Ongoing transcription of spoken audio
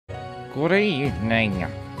Good evening.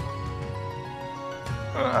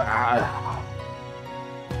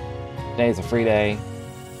 Today's a free day.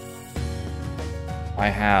 I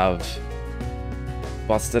have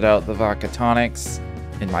busted out the vodka tonics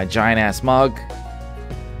in my giant-ass mug.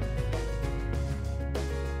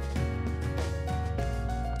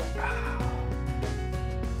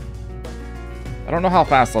 I don't know how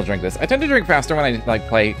fast I'll drink this. I tend to drink faster when I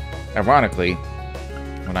play, ironically,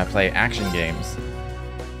 when I play action games.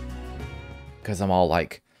 Because I'm all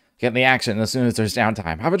like, getting the action as soon as there's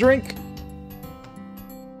downtime. Have a drink!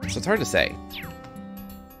 So it's hard to say.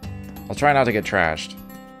 I'll try not to get trashed.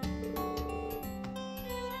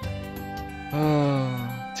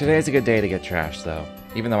 Today's a good day to get trashed, though.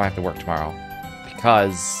 Even though I have to work tomorrow.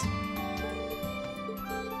 Because...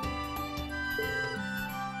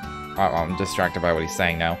 I'm distracted by what he's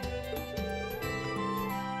saying now.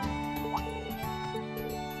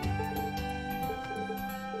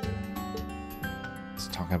 He's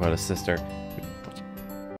talking about his sister.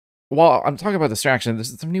 Well, I'm talking about distraction.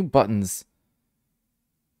 There's some new buttons.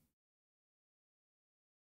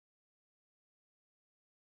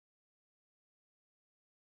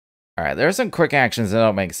 Alright, there are some quick actions that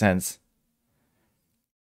don't make sense.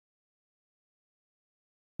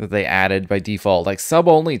 That they added by default, like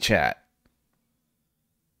sub-only chat.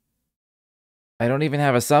 I don't even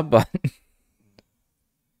have a sub button.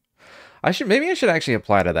 Maybe I should actually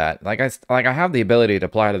apply to that. Like I have the ability to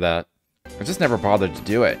apply to that. I just never bothered to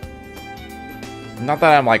do it. Not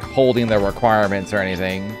that I'm like holding the requirements or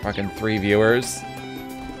anything. Fucking 3 viewers.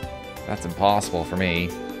 That's impossible for me.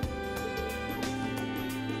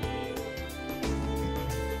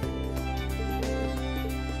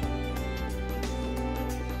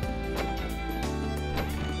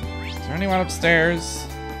 Is there anyone upstairs?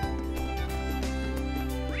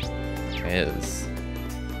 Is.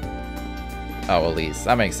 Oh, Elise.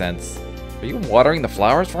 That makes sense. Are you watering the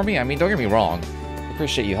flowers for me? I mean, don't get me wrong. I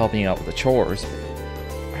appreciate you helping out with the chores.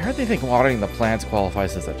 I heard they think watering the plants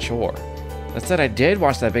qualifies as a chore. That said, I did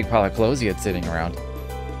wash that big pile of clothes you had sitting around.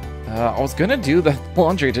 I was gonna do the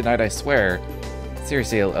laundry tonight, I swear.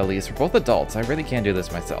 Seriously, Elise, we're both adults. I really can't do this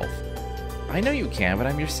myself. I know you can, but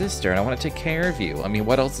I'm your sister, and I want to take care of you. I mean,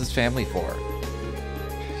 what else is family for?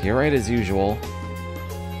 You're right as usual.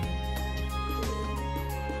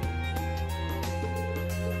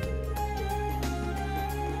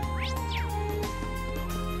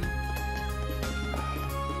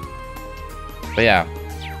 But yeah,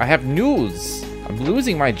 I have news. I'm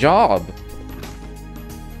losing my job.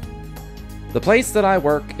 The place that I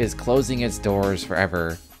work is closing its doors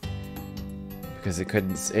forever. Because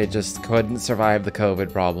it just couldn't survive the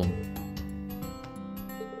COVID problem.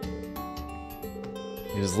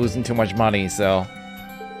 It was losing too much money, so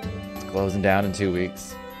it's closing down in 2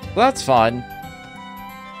 weeks. Well, that's fun.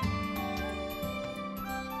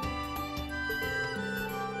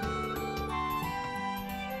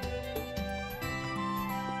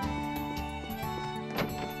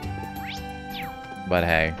 But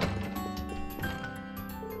hey.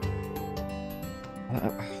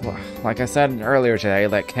 Like I said earlier today,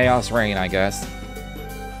 let chaos reign, I guess.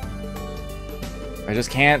 I just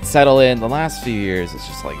can't settle in. The last few years, it's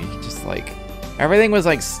just like everything was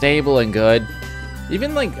like stable and good.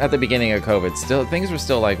 Even like at the beginning of COVID, things were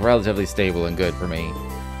still like relatively stable and good for me.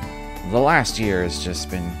 The last year has just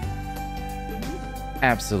been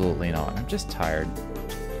absolutely not. I'm just tired.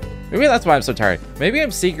 Maybe that's why I'm so tired. Maybe I'm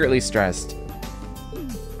secretly stressed.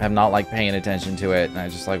 I'm not like paying attention to it, and I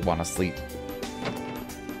just like want to sleep.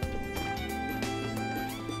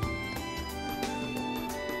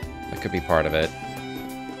 That could be part of it.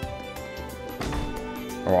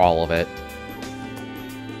 Or all of it.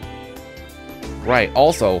 Right,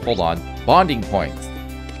 also, hold on. Bonding points.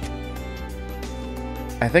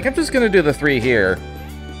 I think I'm just gonna do the 3 here.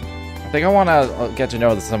 I think I want to get to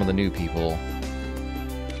know some of the new people.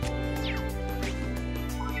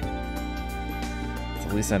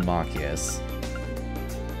 Lisa and Machias.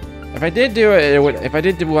 If I did do it, if I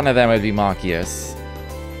did do one of them, it'd be Machias.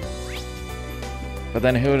 But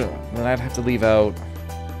then then I'd have to leave out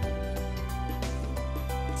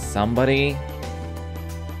somebody.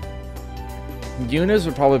 Eunice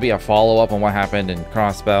would probably be a follow-up on what happened in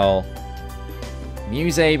Crossbell.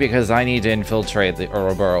 Muse, because I need to infiltrate the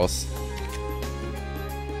Ouroboros.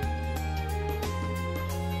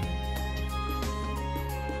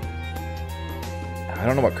 I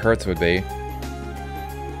don't know what Kurtz would be.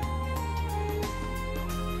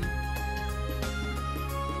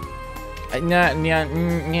 We'll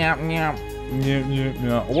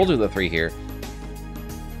do the 3 here.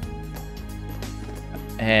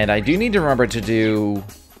 And I do need to remember to do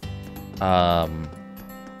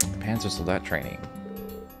Panzer Soldat training.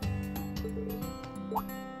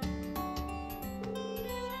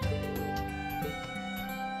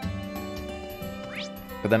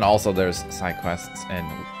 But then also there's side quests and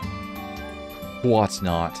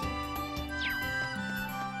whatnot.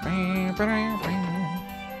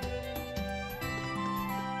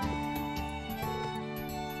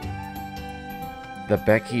 The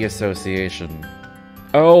Becky Association.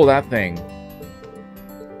 Oh, that thing.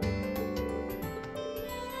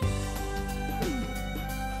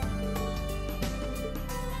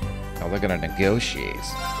 Oh, they're gonna negotiate.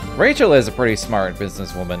 Rachel is a pretty smart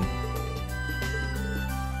businesswoman.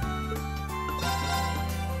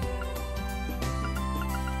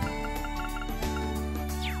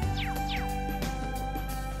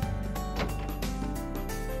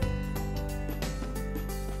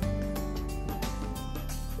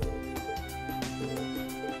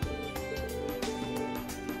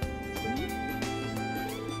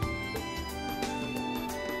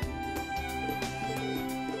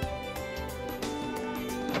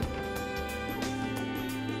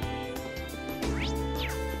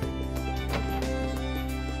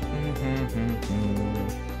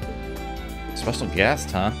 Special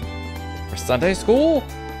guest, huh? For Sunday school?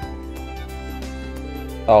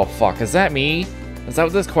 Oh, fuck. Is that me? Is that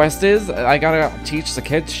what this quest is? I gotta teach the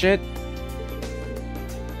kids shit?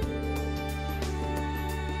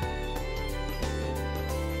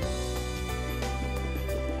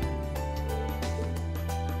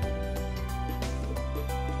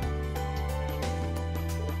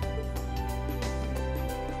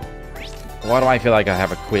 Why do I feel like I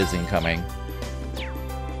have a quiz incoming?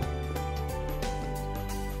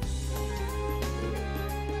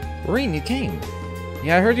 Reen, you came.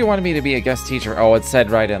 Yeah, I heard you wanted me to be a guest teacher. Oh, it said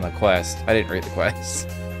right in the quest. I didn't read the quest.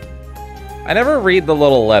 I never read the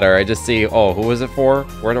little letter. I just see, oh, who is it for?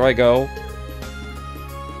 Where do I go?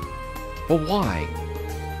 But why?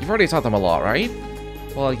 You've already taught them a lot, right?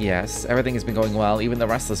 Well, yes. Everything has been going well. Even the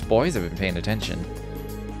restless boys have been paying attention.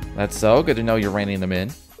 That's so. Good to know you're reining them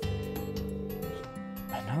in.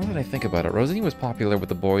 Now that I think about it, Rosalie was popular with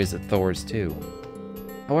the boys at Thor's too.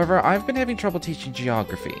 However, I've been having trouble teaching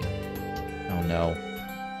geography. Oh no.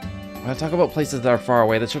 When I talk about places that are far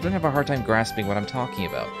away, the children have a hard time grasping what I'm talking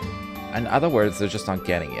about. In other words, they're just not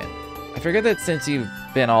getting it. I figured that since you've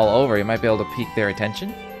been all over, you might be able to pique their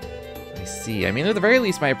attention? I see. I mean, at the very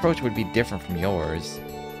least, my approach would be different from yours.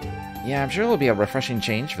 Yeah, I'm sure it'll be a refreshing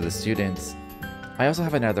change for the students. I also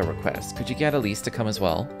have another request. Could you get Elise to come as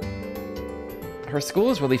well? Her school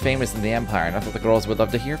is really famous in the Empire, and I thought the girls would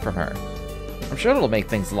love to hear from her. I'm sure it'll make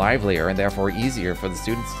things livelier and therefore easier for the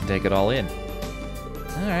students to take it all in.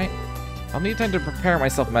 Alright. I'll need time to prepare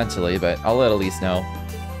myself mentally, but I'll let Elise know.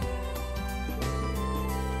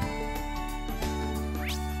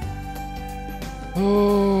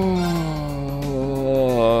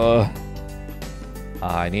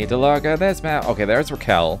 I need to look at this map. Okay, there's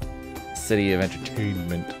Raquel. City of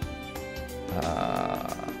Entertainment.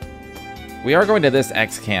 We are going to this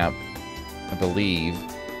X camp, I believe.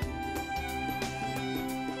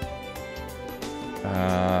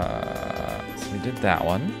 So we did that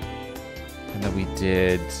one. And then we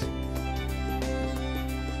did...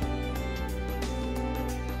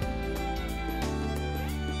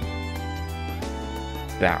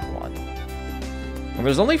 that one. Well,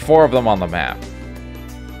 there's only 4 of them on the map.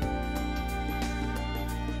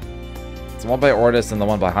 It's the one by Ortis and the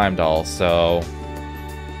one by Heimdall, so...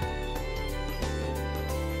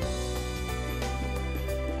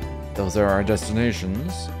 those are our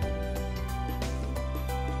destinations.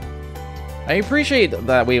 I appreciate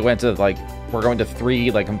that we went to, like, we're going to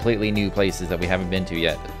 3, like, completely new places that we haven't been to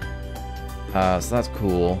yet. So that's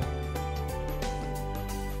cool.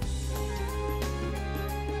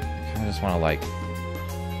 I kinda just wanna, like...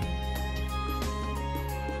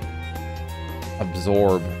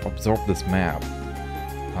 absorb this map.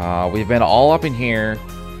 We've been all up in here.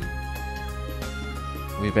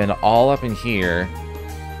 We've been all up in here.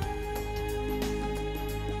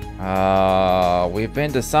 We've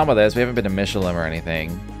been to some of this. We haven't been to Michelin or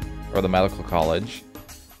anything. Or the medical college.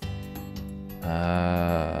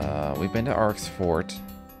 We've been to Ark's Fort.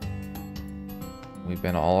 We've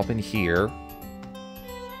been all up in here.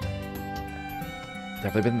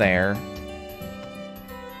 Definitely been there.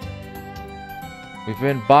 We've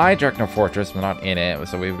been by Drekner Fortress, but not in it.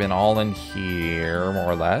 So we've been all in here,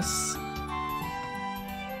 more or less.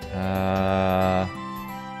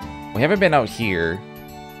 We haven't been out here.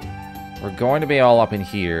 We're going to be all up in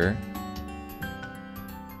here.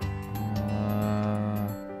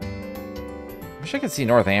 Wish I could see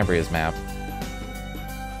Northumbria's map.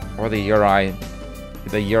 Or the Uri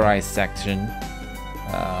section.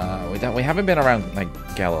 we haven't been around, like,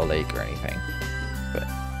 Gallo Lake or anything. But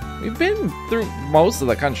we've been through most of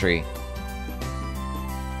the country.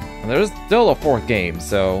 And there's still a 4th game,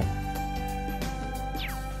 so...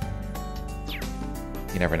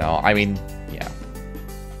 You never know. I mean, yeah.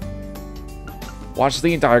 Watch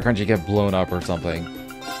the entire country get blown up or something.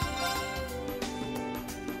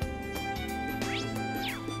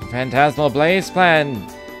 Phantasmal Blaze Plan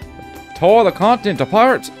tore the continent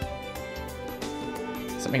apart.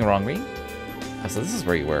 Something wrong, me? Oh, so this is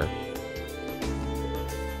where you were.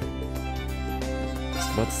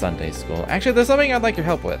 What's Sunday school? Actually, there's something I'd like your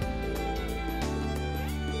help with.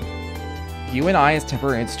 You and I as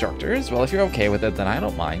temporary instructors? Well, if you're okay with it, then I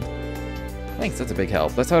don't mind. Thanks, that's a big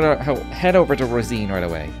help. Let's head over to Rosine right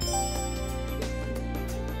away.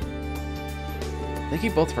 Thank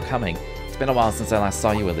you both for coming. It's been a while since I last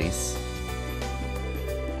saw you, Elise.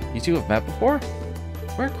 You two have met before?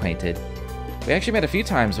 We're acquainted. We actually met a few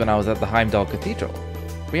times when I was at the Heimdall Cathedral.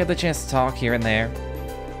 We had the chance to talk here and there.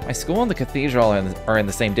 My school and the cathedral are in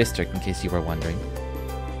the same district, in case you were wondering.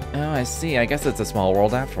 Oh, I see. I guess it's a small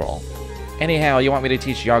world after all. Anyhow, you want me to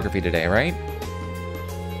teach geography today, right?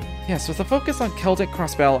 Yes, with a focus on Celtic,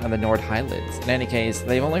 Crossbell, and the Nord Highlands. In any case,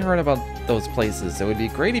 they've only heard about those places, so it would be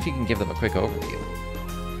great if you can give them a quick overview.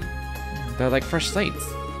 They're like fresh slates.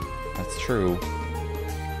 That's true.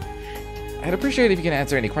 I'd appreciate it if you can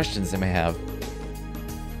answer any questions they may have.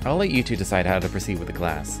 I'll let you two decide how to proceed with the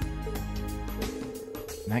class.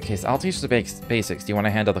 In that case, I'll teach the basics. Do you want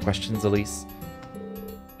to handle the questions, Elise?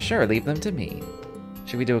 Sure, leave them to me.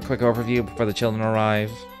 Should we do a quick overview before the children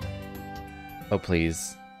arrive? Oh,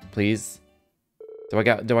 please. Please? Do I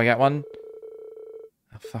get one?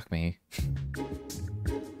 Oh, fuck me.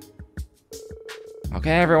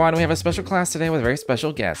 Okay, everyone, we have a special class today with very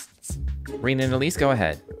special guests. Reen and Elise, go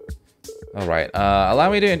ahead. Alright, allow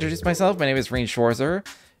me to introduce myself. My name is Reen Schwarzer,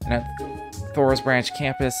 and at Thor's Branch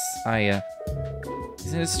campus,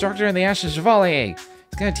 he's an instructor in the Ashen Chevalier.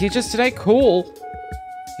 He's gonna teach us today? Cool!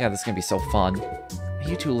 Yeah, this is gonna be so fun.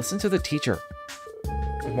 You two, listen to the teacher.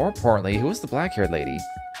 And more importantly, who is the black-haired lady?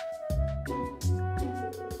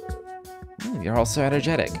 You're all so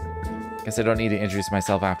energetic. Guess I don't need to introduce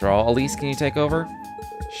myself after all. Elise, can you take over?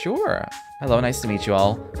 Sure. Hello, nice to meet you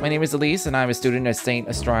all. My name is Elise, and I'm a student at St.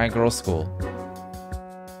 Astraea Girls' School.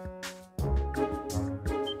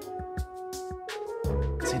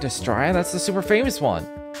 St. Astraea? That's the super famous one.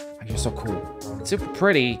 Oh, you're so cool. And super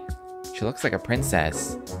pretty. She looks like a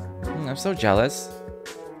princess. I'm so jealous.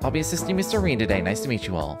 I'll be assisting Mr. Reen today. Nice to meet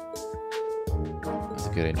you all. That's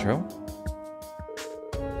a good intro.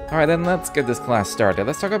 Alright, then let's get this class started.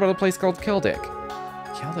 Let's talk about a place called Celtic.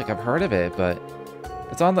 Celtic, I've heard of it, but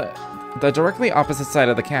it's on the directly opposite side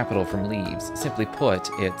of the capital from Leaves. Simply put,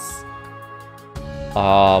 it's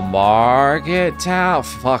a market town.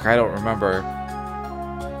 Fuck, I don't remember.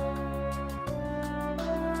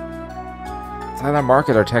 It's either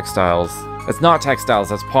market or textiles. It's not textiles,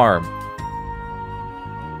 that's Parm.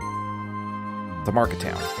 The market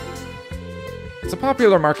town. It's a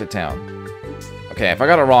popular market town. Okay, if I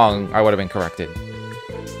got it wrong, I would have been corrected.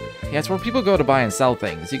 Yeah, it's where people go to buy and sell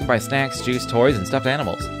things. You can buy snacks, juice, toys, and stuffed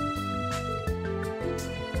animals.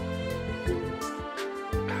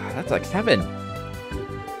 That's like heaven.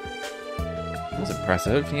 That was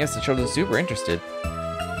impressive. Yes, the children are super interested.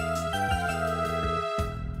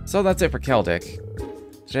 So that's it for Celtic.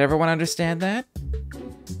 Did everyone understand that?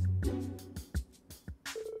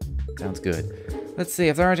 Sounds good. Let's see,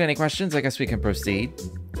 if there aren't any questions, I guess we can proceed.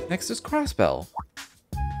 Next is Crossbell.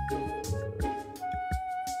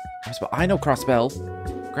 Crossbell, I know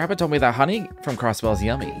Crossbell. Grandpa told me that honey from Crossbell is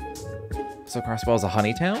yummy. So Crossbell is a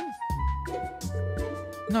honey town?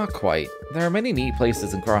 Not quite. There are many neat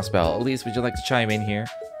places in Crossbell. Elise, would you like to chime in here?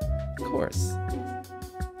 Of course.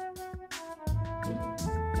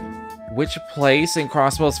 Which place in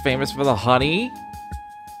Crossbell is famous for the honey?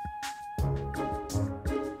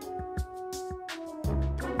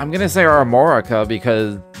 I'm gonna say Armorica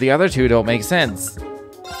because the other two don't make sense.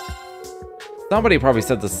 Somebody probably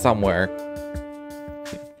said this somewhere.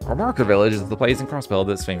 Armorica Village is the place in Crossbell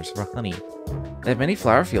that's famous for honey. They have many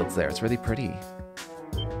flower fields there. It's really pretty.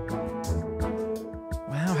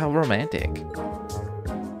 Wow, how romantic.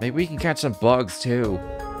 Maybe we can catch some bugs too.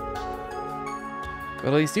 But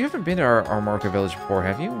at least you haven't been to our Armorica Village before,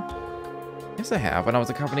 have you? Yes, I have. When I was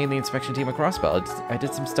accompanying the inspection team at Crossbell, I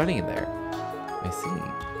did some studying there. I see.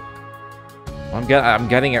 Well, I'm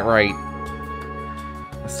getting it right.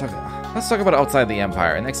 Let's talk about outside the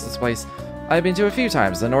Empire. Next to this place I've been to a few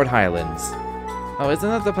times, the Nord Highlands. Oh, isn't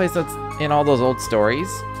that the place that's in all those old stories?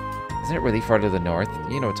 Isn't it really far to the north?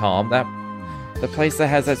 You know, Tom, the place that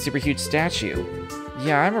has that super huge statue.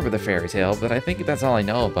 Yeah, I remember the fairy tale, but I think that's all I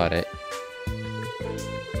know about it.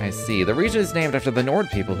 I see. The region is named after the Nord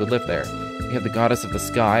people who live there. We have the goddess of the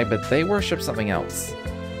sky, but they worship something else.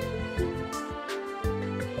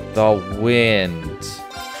 The wind.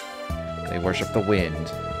 They worship the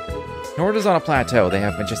wind. Nord is on a plateau. They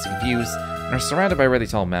have majestic views and are surrounded by really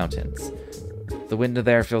tall mountains. The wind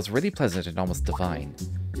there feels really pleasant and almost divine.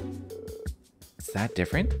 Is that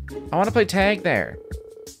different? I want to play tag there.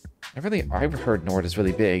 I've heard Nord is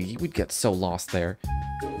really big. You would get so lost there.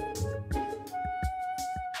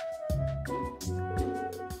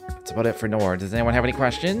 That's about it for Nord. Does anyone have any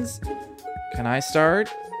questions? Can I start?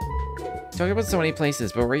 Talking about so many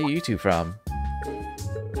places, but where are you two from?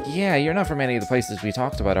 Yeah, you're not from any of the places we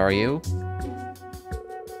talked about, are you?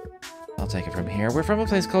 I'll take it from here. We're from a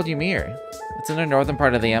place called Ymir. It's in the northern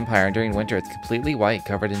part of the Empire, and during winter it's completely white,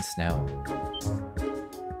 covered in snow.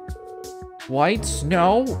 White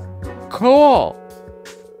snow? Cool!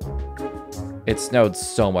 It snowed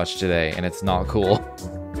so much today, and it's not cool.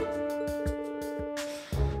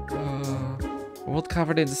 World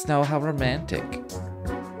covered in snow, how romantic.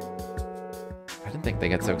 I didn't think they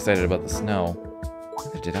get so excited about the snow.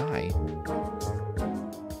 Neither did I. Do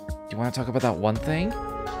you want to talk about that one thing?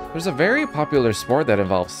 There's a very popular sport that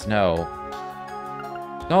involves snow.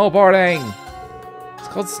 Snowboarding! It's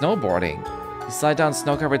called snowboarding. You slide down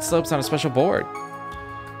snow-covered slopes on a special board.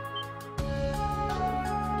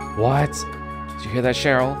 What? Did you hear that,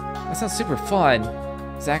 Cheryl? That sounds super fun.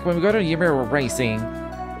 Zach, when we go to Ymir, we're racing.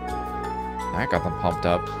 I got them pumped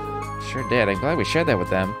up. Sure did. I'm glad we shared that with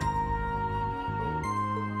them.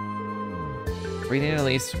 Reading and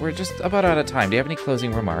Elise, we're just about out of time. Do you have any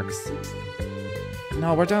closing remarks?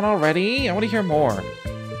 No, we're done already? I want to hear more.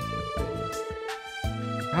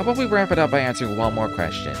 How about we wrap it up by answering one more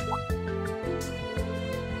question?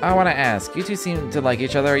 I want to ask, you two seem to like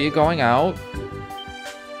each other. Are you going out?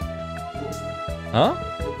 Huh?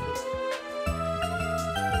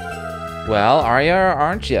 Well, are you or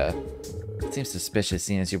aren't you? It seems suspicious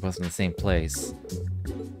seeing as you're both in the same place.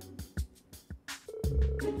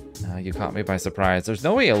 You caught me by surprise. There's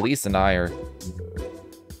no way Elise and I are...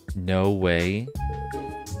 No way.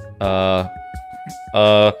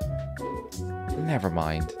 Never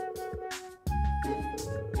mind.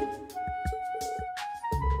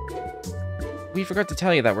 We forgot to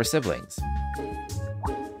tell you that we're siblings.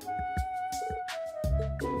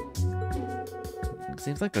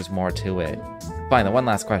 Seems like there's more to it. Fine, then one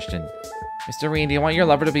last question. Mr. Reen, do you want your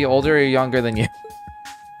lover to be older or younger than you?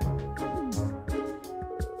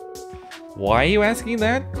 Why are you asking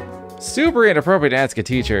that? Super inappropriate to ask a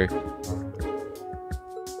teacher.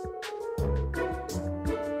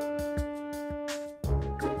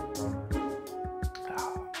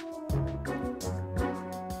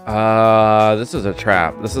 This is a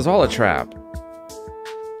trap. This is all a trap.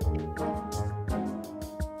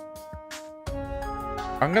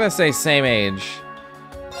 I'm gonna say same age.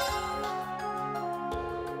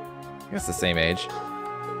 I guess the same age.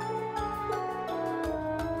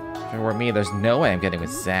 If it were me, there's no way I'm getting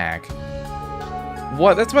with Zach.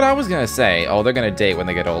 What? That's what I was gonna say. Oh, they're gonna date when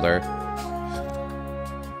they get older.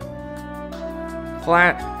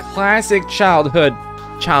 Classic childhood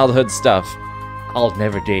stuff. I'll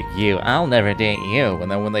never date you. I'll never date you.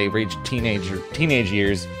 And then when they reach teenage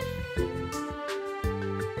years,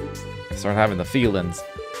 they start having the feelings.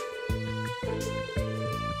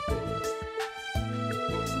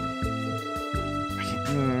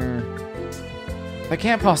 There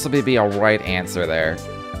can't possibly be a right answer there.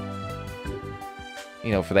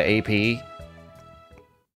 You know, for the AP.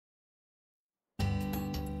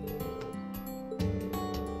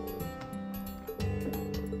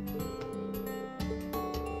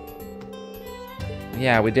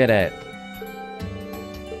 Yeah, we did it.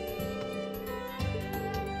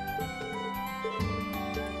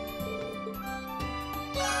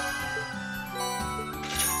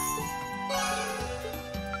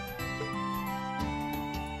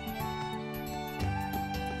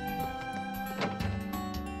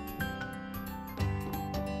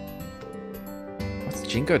 What's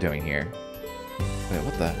Jinko doing here? Wait,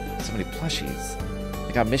 what the? So many plushies.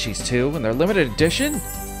 They got Mishies too, and they're limited edition?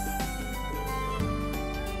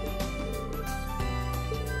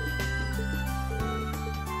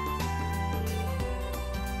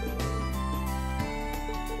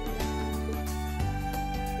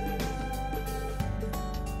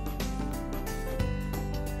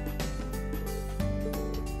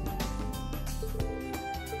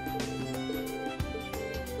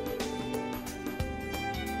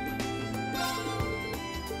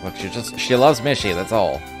 Look, she loves Mishi, that's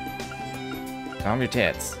all. Calm your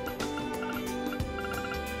tits.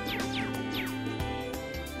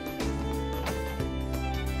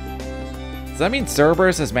 Does that mean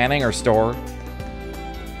Cerberus is manning our store?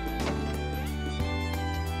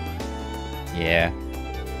 Yeah.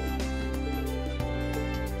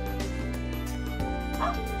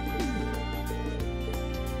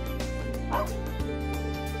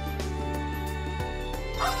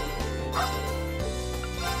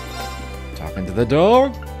 Talking to the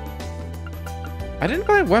dog? I didn't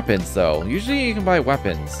buy weapons, though. Usually you can buy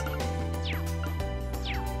weapons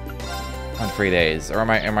on free days. Or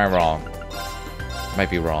am I wrong? Might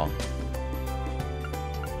be wrong.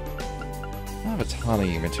 I don't have a ton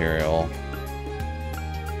of material.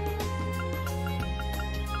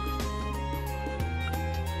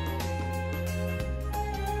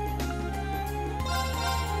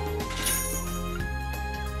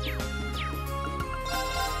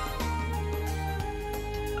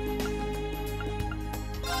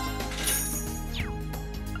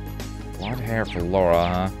 Blonde hair for Laura,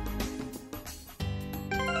 huh?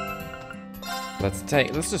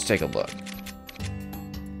 Let's just take a look.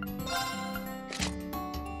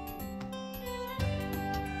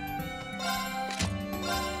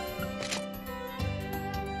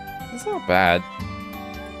 It's not bad.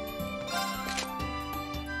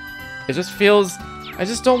 It just feels, I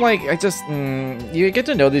just don't like, you get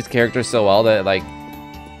to know these characters so well that, like,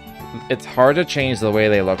 it's hard to change the way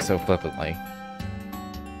they look so flippantly.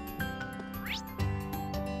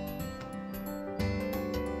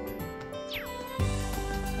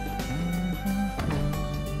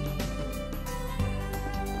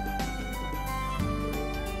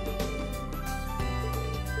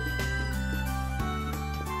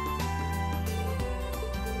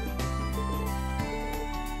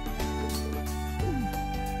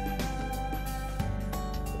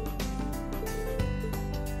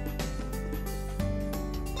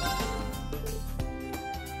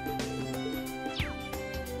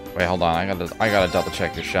 Wait, hold on. I gotta double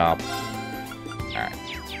check your shop. Alright.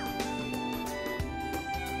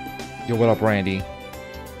 Yo, what up, Randy?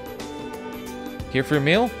 Here for a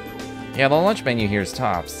meal? Yeah, the lunch menu here is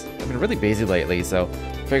tops. I've been really busy lately, so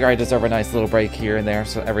figure I deserve a nice little break here and there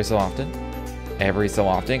every so often. Every so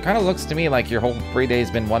often. Kind of looks to me like your whole 3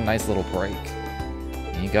 days been one nice little break.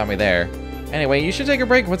 You got me there. Anyway, you should take a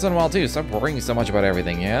break once in a while too. Stop worrying so much about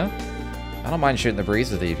everything, yeah? I don't mind shooting the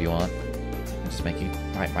breeze with you if you want. Just make you,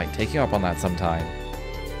 might take you up on that sometime.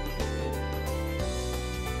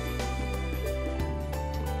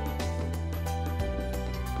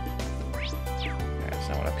 I just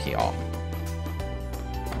don't want to pee off.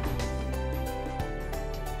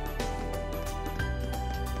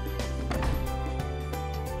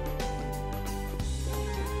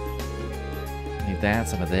 Need that,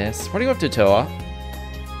 some of this. What are you up to, Toa?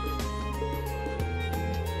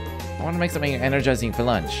 I want to make something energizing for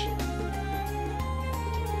lunch.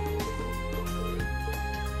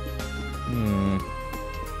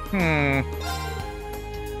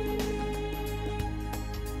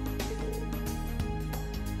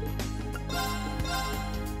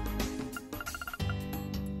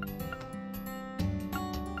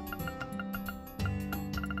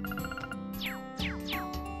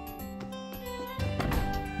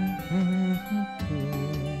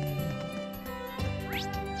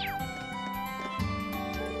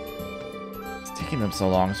 It's taking them so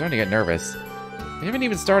long. I'm starting to get nervous. They haven't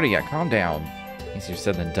even started yet. Calm down. Easier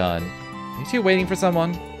said than done. Are you two waiting for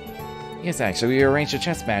someone? Yes, actually, we arranged a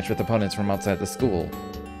chess match with opponents from outside the school.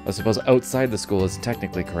 I suppose outside the school is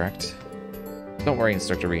technically correct. Don't worry,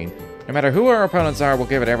 Instructor Reen. No matter who our opponents are, we'll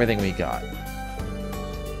give it everything we got.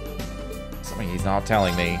 Something he's not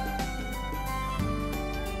telling me.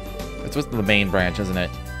 It's with the main branch, isn't it?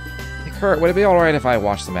 Hey, Kurt, would it be alright if I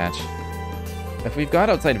watch the match? If we've got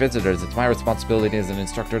outside visitors, it's my responsibility as an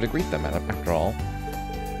instructor to greet them, after all.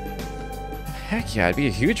 Heck yeah, it'd be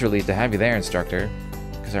a huge relief to have you there, Instructor.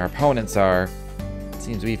 Because our opponents are... It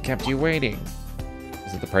seems we've kept you waiting.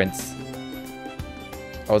 Is it the Prince?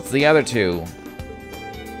 Oh, it's the other two.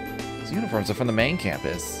 These uniforms are from the main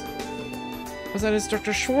campus. Was that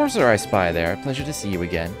Instructor Schwarzer I spy there? Pleasure to see you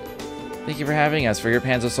again. Thank you for having us for your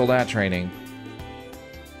Panzer Soldat training.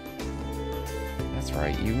 That's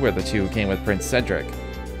right, you were the two who came with Prince Cedric.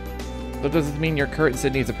 So does it mean you're Kurt and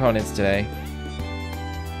Sydney's opponents today?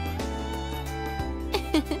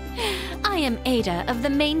 I am Ada of the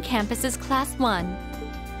main campus's Class 1.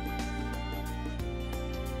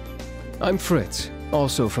 I'm Fritz,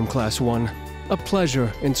 also from Class 1. A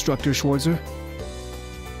pleasure, Instructor Schwarzer.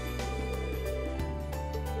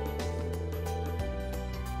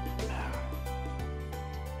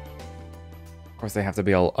 Of course they have to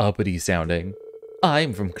be all uppity sounding.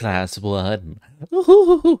 I'm from Class 1.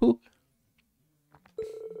 Ooh.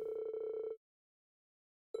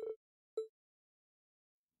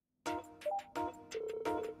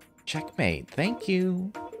 Checkmate. Thank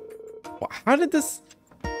you. How did this...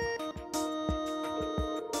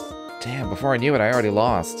 Damn, before I knew it, I already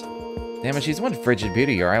lost. Damn it, she's one frigid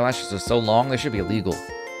beauty. Your eyelashes are so long, they should be illegal.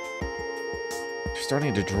 You're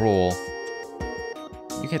starting to drool.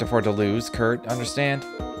 You can't afford to lose, Kurt. Understand?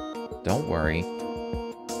 Don't worry.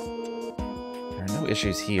 There are no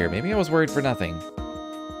issues here. Maybe I was worried for nothing.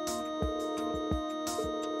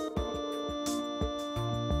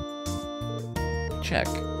 Check.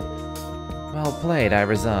 Well played, I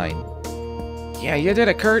resign. Yeah, you did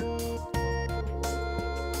it, Kurt!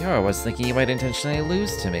 I was thinking you might intentionally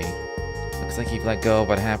lose to me. Looks like you've let go of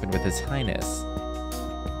what happened with His Highness.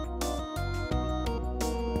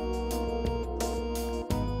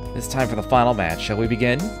 It's time for the final match. Shall we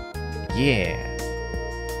begin? Yeah.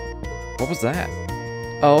 What was that?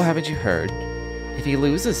 Oh, haven't you heard? If he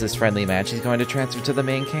loses this friendly match, he's going to transfer to the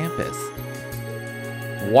main campus.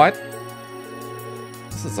 What?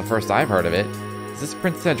 This is the first I've heard of it. Is this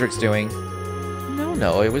Prince Cedric's doing?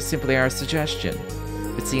 No, it was simply our suggestion.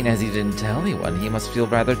 But seeing as he didn't tell anyone, he must feel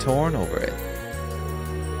rather torn over it.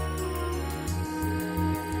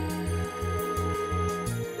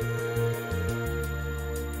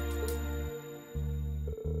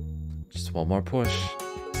 Just one more push.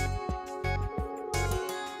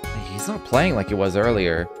 He's not playing like he was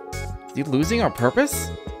earlier. Is he losing on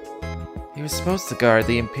purpose? He was supposed to guard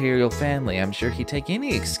the Imperial family. I'm sure he'd take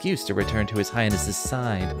any excuse to return to His Highness's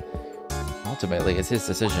side. Ultimately, it's his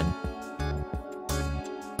decision.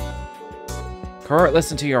 Kurt,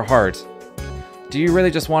 listen to your heart. Do you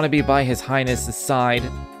really just want to be by His Highness's side?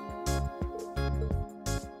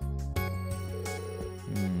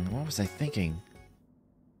 What was I thinking?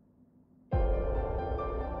 The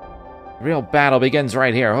real battle begins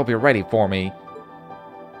right here. I hope you're ready for me.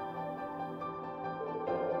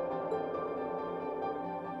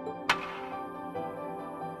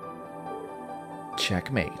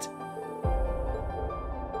 Checkmate.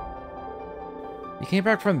 You came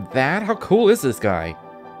back from that? How cool is this guy?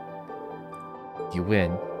 You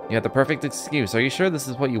win. You had the perfect excuse. Are you sure this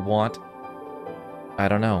is what you want? I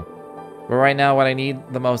don't know. But right now, what I need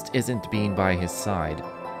the most isn't being by his side.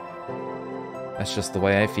 That's just the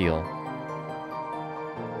way I feel.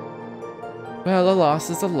 Well, a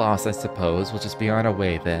loss is a loss, I suppose. We'll just be on our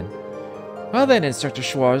way then. Well then, Instructor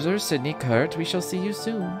Schwarzer, Sydney, Kurt, we shall see you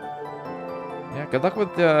soon. Yeah, good luck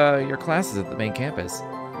with your classes at the main campus.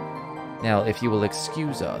 Now, if you will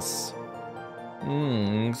excuse us.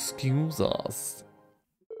 Excuse us.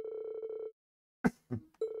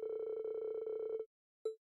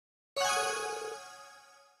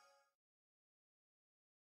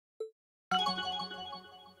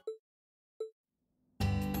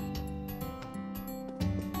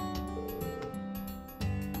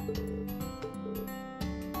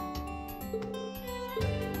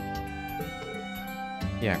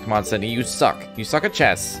 Yeah, come on, Sydney, you suck. You suck at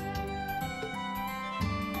chess.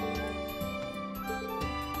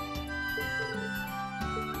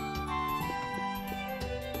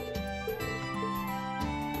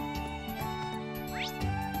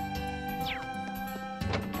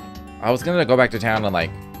 I was gonna go back to town and,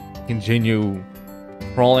 like, continue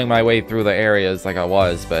crawling my way through the areas like I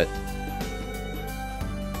was, but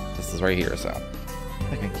this is right here, so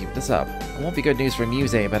I can keep this up. It won't be good news for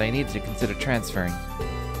Muse, but I need to consider transferring.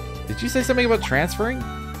 Did you say something about transferring?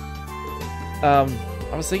 I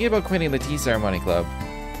was thinking about quitting the tea ceremony club.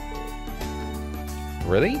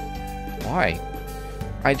 Really? Why?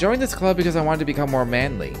 I joined this club because I wanted to become more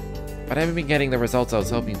manly, but I haven't been getting the results I was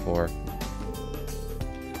hoping for.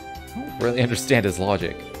 I don't really understand his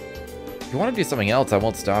logic. If you want to do something else, I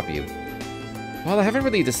won't stop you. Well, I haven't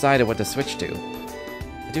really decided what to switch to.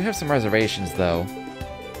 I do have some reservations, though.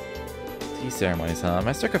 Tea ceremonies, huh?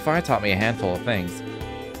 Master Kafai taught me a handful of things.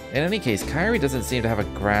 In any case, Kairi doesn't seem to have a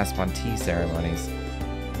grasp on tea ceremonies.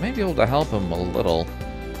 I may be able to help him a little.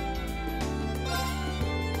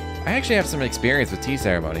 I actually have some experience with tea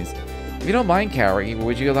ceremonies. If you don't mind, Kairi,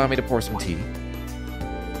 would you allow me to pour some tea?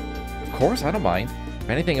 Of course, I don't mind. If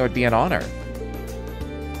anything, it would be an honor.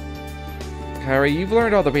 Kairi, you've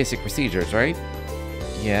learned all the basic procedures, right?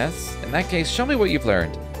 Yes. In that case, show me what you've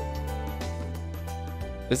learned.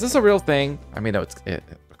 Is this a real thing? I mean, no,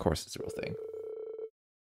 of course it's a real thing.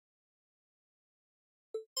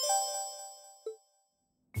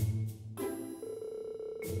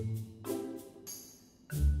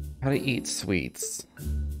 How to eat sweets.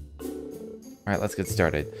 Alright, let's get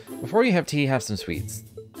started. Before you have tea, have some sweets.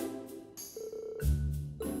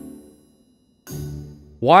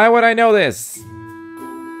 Why would I know this?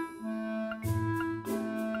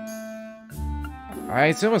 I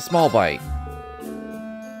assume a small bite.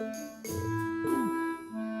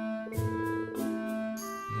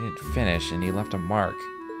 finish, and you left a mark.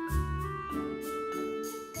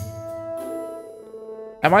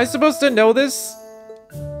 Am I supposed to know this?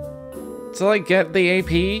 To, like, get the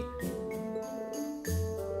AP?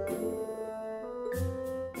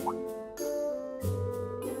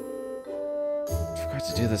 I forgot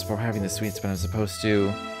to do this before having the sweets, but I'm supposed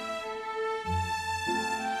to.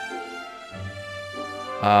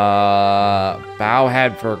 Bow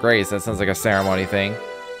head for grace. That sounds like a ceremony thing.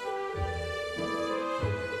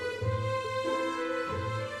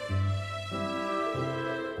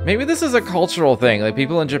 Maybe this is a cultural thing. Like,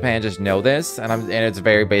 people in Japan just know this, and it's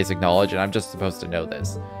very basic knowledge, and I'm just supposed to know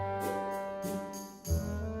this.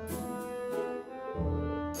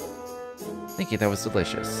 Thank you, that was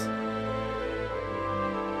delicious.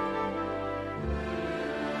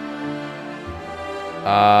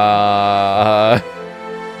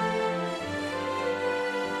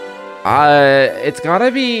 It's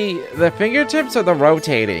gotta be the fingertips or the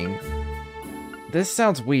rotating. This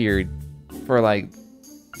sounds weird for, like,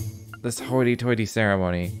 this hoity-toity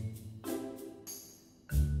ceremony.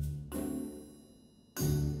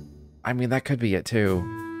 I mean, that could be it, too.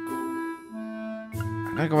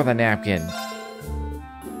 I'm gonna go with a napkin.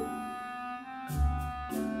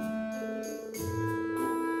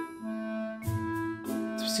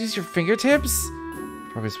 Supposed to use your fingertips?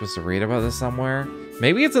 Probably supposed to read about this somewhere.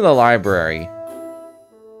 Maybe it's in the library.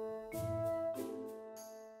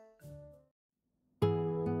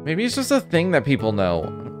 Maybe it's just a thing that people know.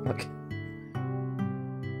 Look.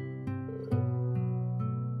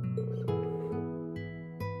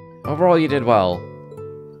 Overall, you did well.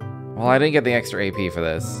 Well, I didn't get the extra AP for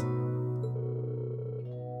this.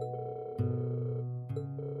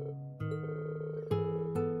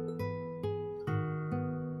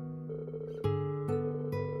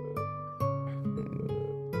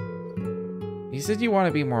 You said you want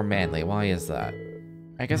to be more manly. Why is that?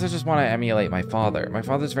 I guess I just want to emulate my father. My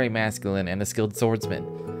father's very masculine and a skilled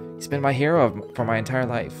swordsman. He's been my hero for my entire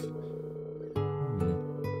life. That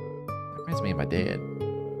reminds me of my dad.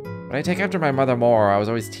 But I take after my mother more. I was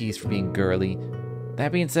always teased for being girly.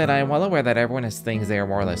 That being said, I am well aware that everyone has things they are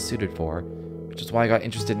more or less suited for, which is why I got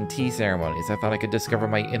interested in tea ceremonies. I thought I could discover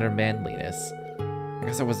my inner manliness. I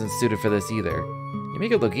guess I wasn't suited for this either. You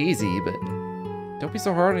make it look easy, but don't be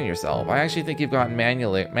so hard on yourself. I actually think you've gotten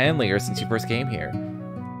manlier since you first came here.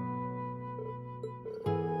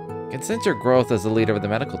 I can sense your growth as the leader of the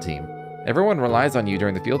medical team. Everyone relies on you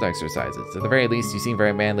during the field exercises. At the very least, you seem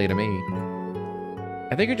very manly to me.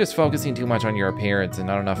 I think you're just focusing too much on your appearance and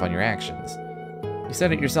not enough on your actions. You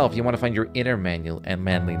said it yourself, you want to find your inner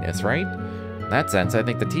manliness, right? In that sense, I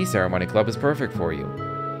think the tea ceremony club is perfect for you.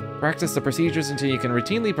 Practice the procedures until you can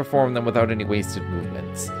routinely perform them without any wasted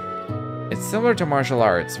movements. It's similar to martial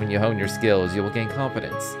arts. When you hone your skills, you will gain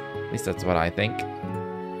confidence. At least that's what I think.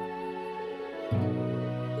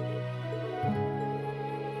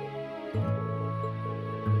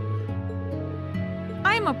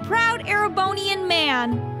 I'm a proud Erebonian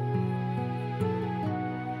man.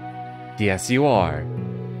 Yes, you are.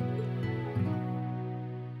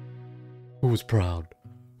 Who's proud?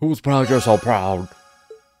 Who's proud? You're so proud.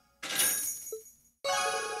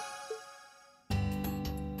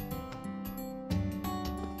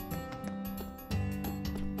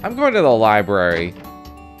 I'm going to the library.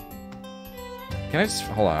 Can I just...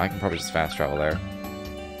 Hold on, I can probably just fast travel there.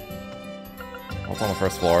 Well, it's on the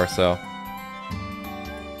first floor, so...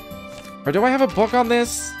 Or do I have a book on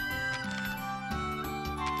this?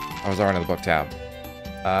 I was already in the book tab.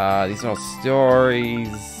 These are all stories.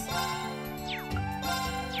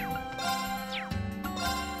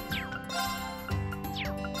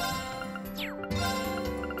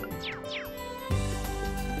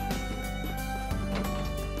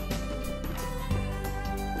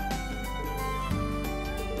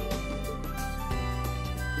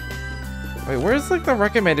 Wait, where's like the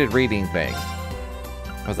recommended reading thing?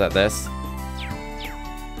 Was that this?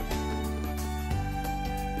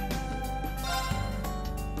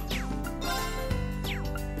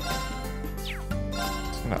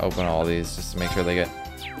 Just gonna open all these just to make sure they get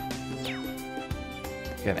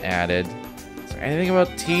added. Is there anything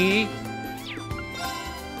about tea?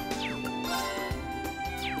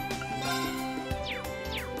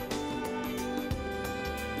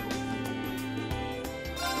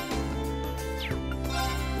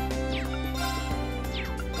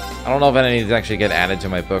 I don't know if any of these actually get added to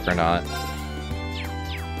my book or not.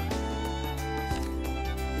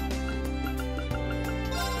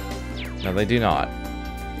 No, they do not.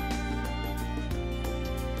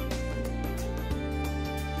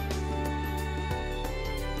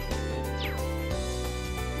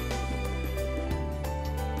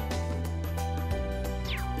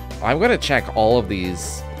 I'm gonna check all of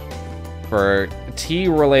these for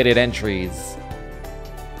T-related entries.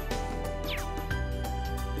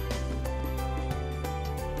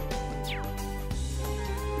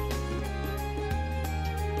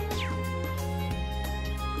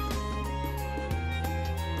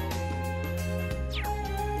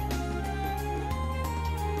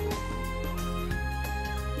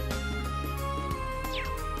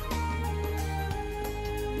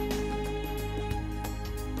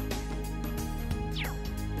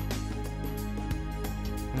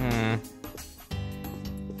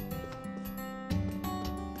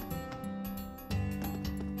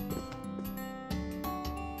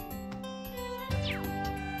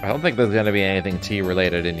 I don't think there's gonna be anything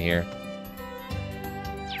T-related in here.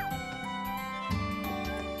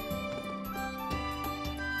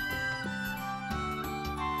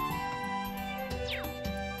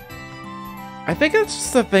 I think it's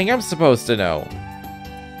just a thing I'm supposed to know.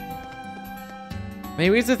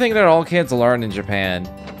 Maybe it's a thing that all kids learn in Japan.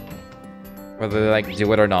 Whether they, like,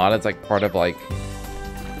 do it or not, it's, like, part of, like,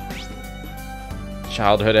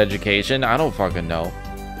 childhood education. I don't fucking know.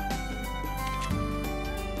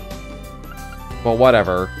 But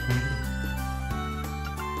whatever.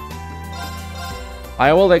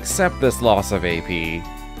 I will accept this loss of AP.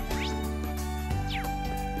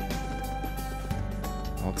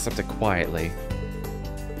 I'll accept it quietly.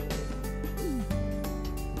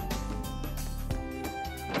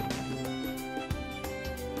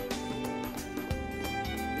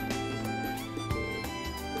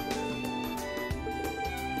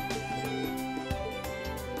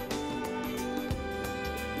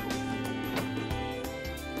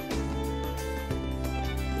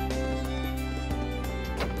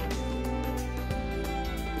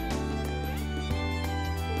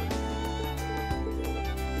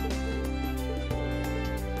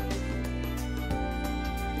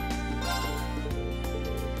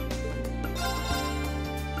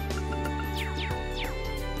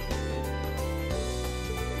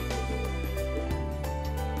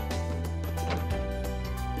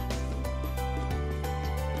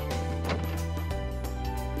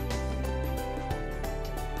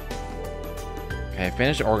 Okay, I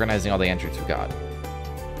finished organizing all the entries we got.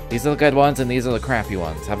 These are the good ones, and these are the crappy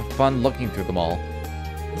ones. Have fun looking through them all.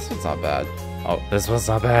 This one's not bad. Oh, this one's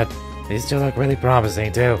not bad. These two look really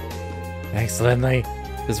promising, too. Thanks, Lindley.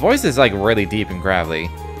 His voice is, like, really deep and gravelly.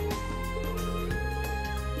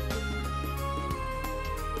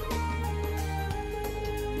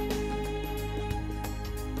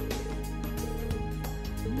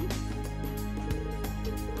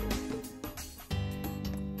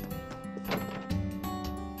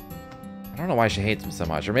 I don't know why she hates him so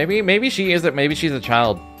much. Or maybe she isn't. Maybe she's a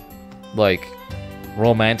child, like,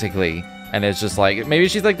 romantically. And it's just like, maybe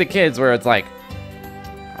she's like the kids where it's like,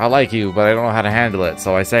 I like you, but I don't know how to handle it,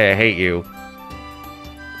 so I say I hate you.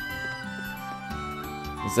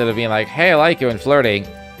 Instead of being like, hey, I like you, and flirting,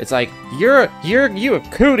 it's like, you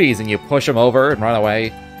have cooties, and you push him over and run away.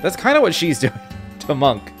 That's kind of what she's doing to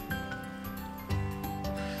Monk.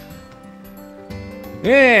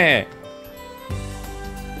 Yeah.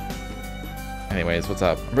 Anyways, what's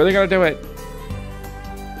up? I'm really gonna do it.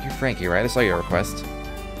 You're Frankie, right? I saw your request.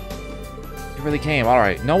 You really came.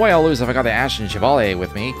 Alright. No way I'll lose if I got the Ashen Chevalier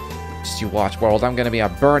with me. Just you watch, world. I'm gonna be a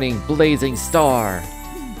burning, blazing star.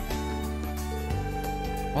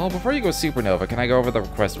 Well, before you go supernova, can I go over the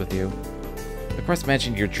request with you? The request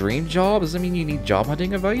mentioned your dream job. Does that mean you need job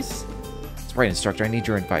hunting advice? That's right, instructor. I need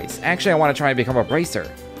your advice. Actually, I want to try and become a bracer.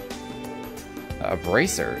 A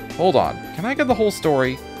bracer? Hold on. Can I get the whole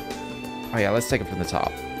story? Oh yeah, let's take it from the top.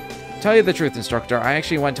 Tell you the truth, instructor, I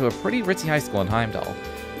actually went to a pretty ritzy high school in Heimdall.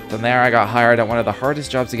 From there, I got hired at one of the hardest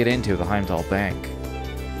jobs to get into, the Heimdall Bank.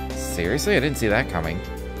 Seriously? I didn't see that coming.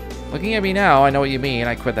 Looking at me now, I know what you mean.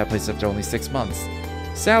 I quit that place after only 6 months.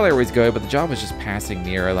 Salary was good, but the job was just passing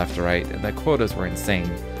near left to right, and the quotas were insane.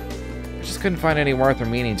 I just couldn't find any worth or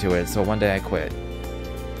meaning to it, so one day I quit.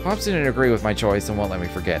 Pops didn't agree with my choice and won't let me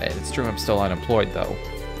forget it. It's true I'm still unemployed, though.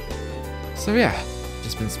 So yeah.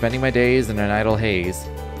 Just been spending my days in an idle haze.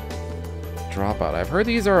 Dropout. I've heard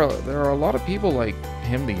there are a lot of people like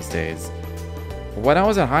him these days. When I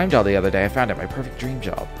was at Heimdall the other day, I found out my perfect dream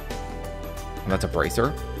job. And that's a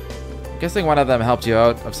bracer? I'm guessing one of them helped you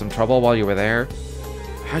out of some trouble while you were there.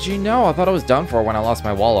 How'd you know? I thought I was done for when I lost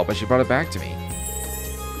my wallet, but she brought it back to me.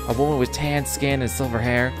 A woman with tan skin and silver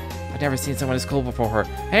hair. I'd never seen someone as cool before.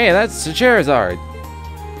 Hey, that's Charizard!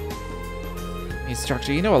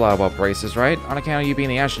 Instructor, you know a lot about braces, right? On account of you being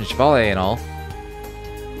the Ashen Chevalier and all.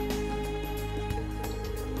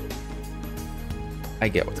 I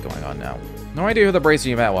get what's going on now. No idea who the bracer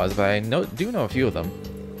you met was, but I do know a few of them.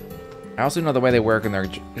 I also know the way they work in their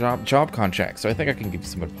job contracts, so I think I can give you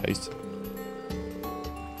some advice.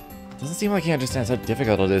 Doesn't seem like he understands how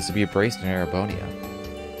difficult it is to be embraced in Erebonia.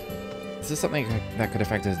 This is something that could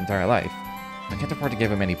affect his entire life. I can't afford to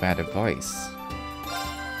give him any bad advice.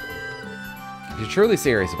 If you're truly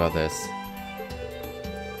serious about this.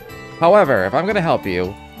 However, if I'm going to help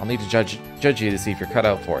you, I'll need to judge you to see if you're cut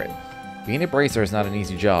out for it. Being a bracer is not an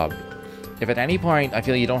easy job. If at any point I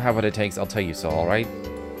feel you don't have what it takes, I'll tell you so, alright? I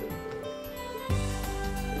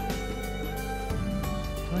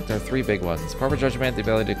feel like there are three big ones. Proper judgment, the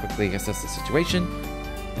ability to quickly assess the situation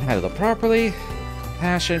and handle it properly.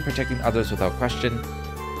 Compassion, protecting others without question.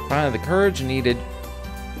 Finally, the courage needed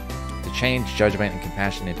to change judgment and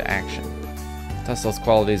compassion into action. Test those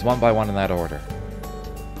qualities one by one in that order.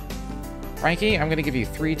 Frankie, I'm going to give you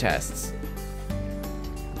 3 tests.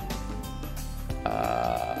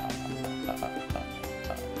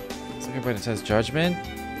 So you're going to test judgment.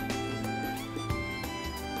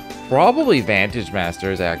 Probably Vantage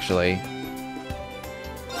Masters, actually.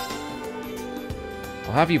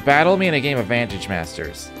 I'll have you battle me in a game of Vantage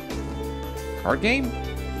Masters. Card game?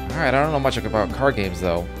 Alright, I don't know much about card games,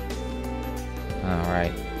 though.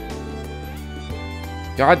 Alright.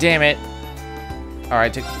 God damn it!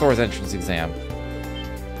 Alright, take Thor's entrance exam.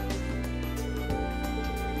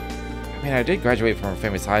 I mean, I did graduate from a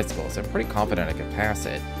famous high school, so I'm pretty confident I could pass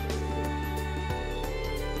it.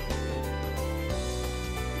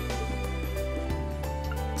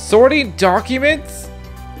 Sorting documents?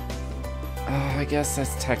 Oh, I guess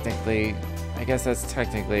that's technically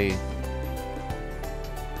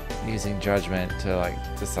using judgment to, like,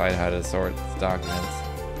 decide how to sort documents.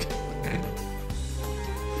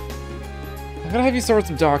 I'm gonna have you sort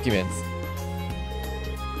some documents.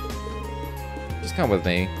 Just come with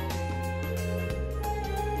me.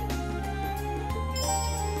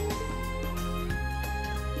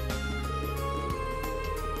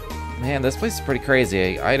 Man, this place is pretty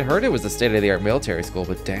crazy. I'd heard it was a state-of-the-art military school,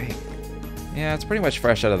 but dang. Yeah, it's pretty much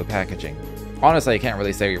fresh out of the packaging. Honestly, I can't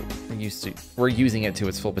really say we're using it to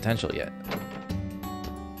its full potential yet.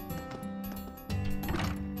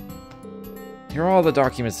 Here are all the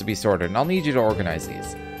documents to be sorted, and I'll need you to organize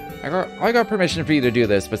these. I got permission for you to do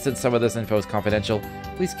this, but since some of this info is confidential,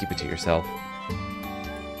 please keep it to yourself.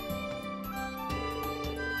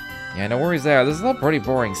 Yeah, no worries there. This is all pretty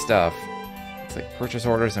boring stuff. It's like purchase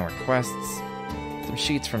orders and requests. Some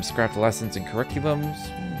sheets from scrapped lessons and curriculums.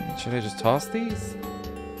 Should I just toss these?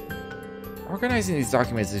 Organizing these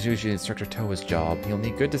documents is usually Instructor Toa's job. You'll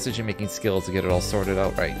need good decision-making skills to get it all sorted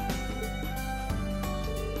out right.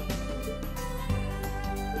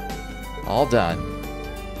 All done.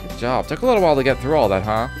 Good job. Took a little while to get through all that,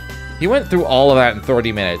 huh? He went through all of that in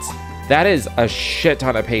 30 minutes. That is a shit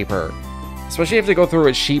ton of paper. Especially if you have to go through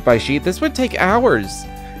it sheet by sheet. This would take hours.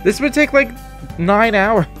 This would take like 9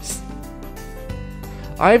 hours.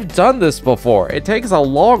 I've done this before. It takes a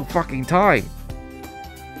long fucking time.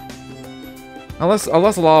 Unless a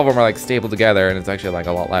lot of them are like stapled together and it's actually like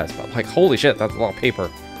a lot less. But like, holy shit, that's a lot of paper.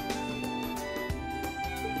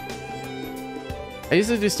 I used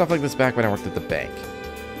to do stuff like this back when I worked at the bank.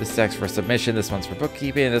 This stack's for submission, this one's for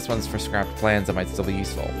bookkeeping, and this one's for scrapped plans that might still be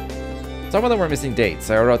useful. Some of them were missing dates,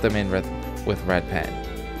 so I wrote them in with red pen.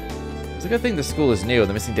 It's a good thing the school is new and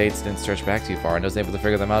the missing dates didn't stretch back too far and I was able to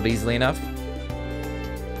figure them out easily enough.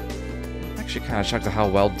 I'm actually kind of shocked at how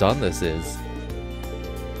well done this is.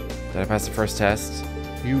 Did I pass the first test?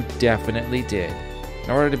 You definitely did.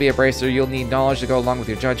 In order to be a bracer, you'll need knowledge to go along with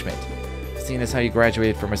your judgment. Seeing as how you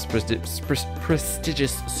graduated from a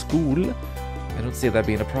prestigious school, I don't see that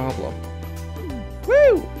being a problem.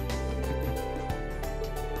 Woo!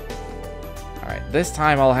 Alright, this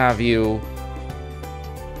time I'll have you...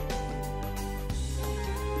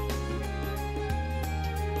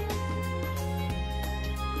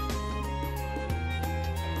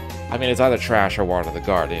 I mean, it's either trash or water the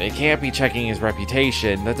garden. It can't be checking his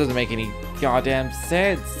reputation. That doesn't make any goddamn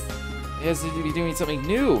sense. He has to be doing something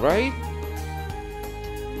new, right?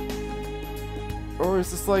 Or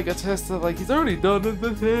is this like a test that like he's already done it?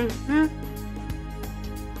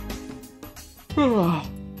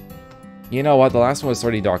 You know what? The last one was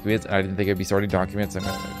sorting documents, and I didn't think it'd be sorting documents. I'm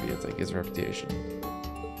gonna be it's like his reputation.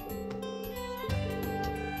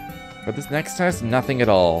 But this next test, nothing at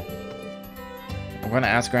all. I'm gonna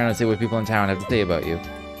ask around and see what people in town have to say about you.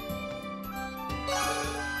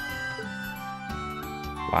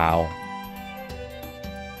 Wow.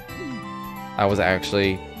 I was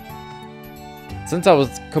actually... Since I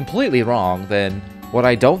was completely wrong, then what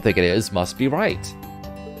I don't think it is must be right.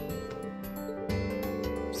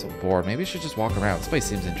 I'm so bored. Maybe I should just walk around. This place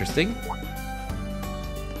seems interesting.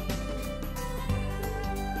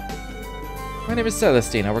 My name is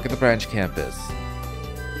Celestine. I work at the branch campus.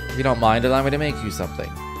 If you don't mind, allow me to make you something.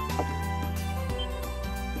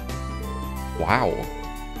 Wow.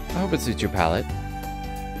 I hope it suits your palate.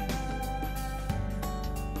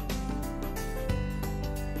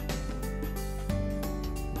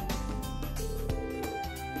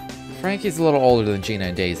 Frankie's a little older than Gina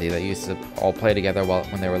and Daisy. They used to all play together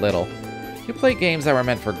when they were little. You play games that were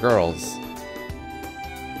meant for girls.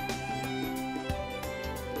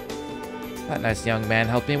 That nice young man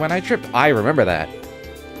helped me when I tripped. I remember that.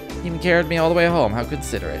 He even carried me all the way home. How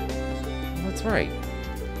considerate. Well, that's right.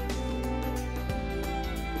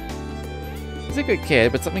 He's a good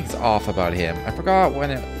kid, but something's off about him. I forgot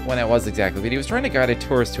when it was exactly, but he was trying to guide a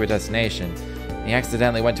tourist to a destination. And he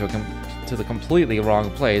accidentally went to the completely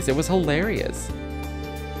wrong place. It was hilarious.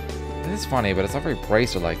 It is funny, but it's not very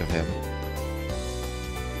Bracer-like of him.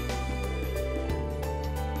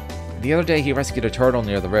 The other day, he rescued a turtle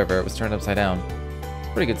near the river. It was turned upside down.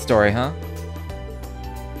 Pretty good story, huh?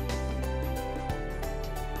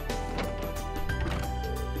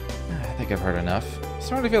 I think I've heard enough. I'm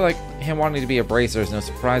starting to feel like him wanting to be a Bracer is no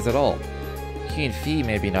surprise at all. He and Fee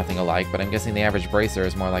may be nothing alike, but I'm guessing the average Bracer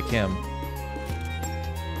is more like him.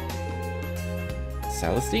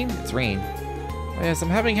 Celestine? It's Reen. Oh yes, I'm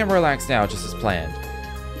having him relax now, just as planned.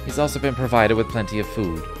 He's also been provided with plenty of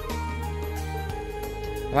food.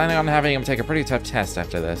 Planning on having him take a pretty tough test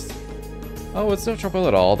after this. Oh, it's no trouble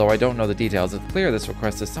at all, though I don't know the details. It's clear this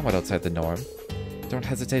request is somewhat outside the norm. Don't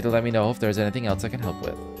hesitate to let me know if there's anything else I can help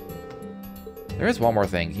with. There is one more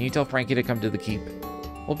thing. Can you tell Frankie to come to the keep?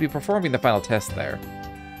 We'll be performing the final test there.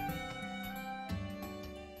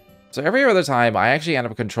 So every other time, I actually end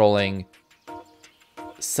up controlling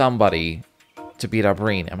somebody to beat up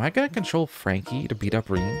Reen. Am I gonna control Frankie to beat up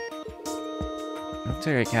Reen?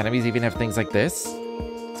 Military academies even have things like this?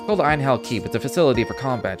 It's called Einhell Keep. It's a facility for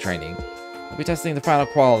combat training. I'll be testing the final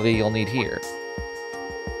quality you'll need here.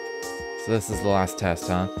 So this is the last test,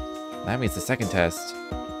 huh? That means the second test.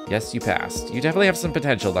 Yes, you passed. You definitely have some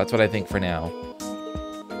potential. That's what I think for now.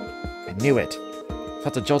 I knew it.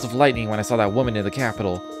 Felt a jolt of lightning when I saw that woman in the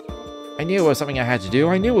capital. I knew it was something I had to do.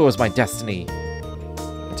 I knew it was my destiny.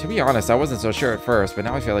 To be honest, I wasn't so sure at first, but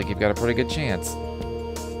now I feel like you've got a pretty good chance.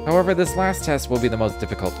 However, this last test will be the most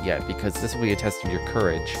difficult yet, because this will be a test of your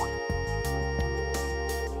courage.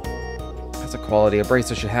 That's a quality a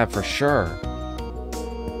Bracer should have for sure.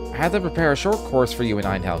 I had to prepare a short course for you in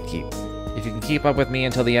Einhell Keep. If you can keep up with me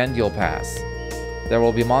until the end, you'll pass. There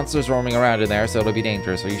will be monsters roaming around in there, so it'll be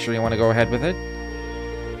dangerous. Are you sure you want to go ahead with it?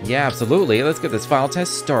 Yeah, absolutely. Let's get this final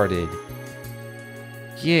test started.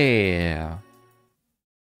 Yeah.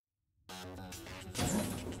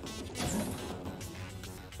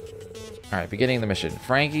 Alright, beginning the mission.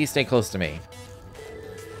 Frankie, stay close to me.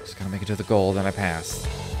 Just gotta make it to the goal, then I pass.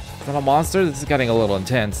 Is that a monster? This is getting a little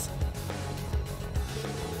intense.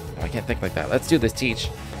 Oh, I can't think like that. Let's do this, Teach.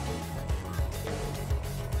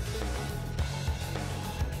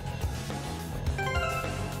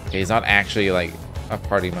 Okay, he's not actually, like, a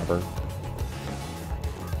party member.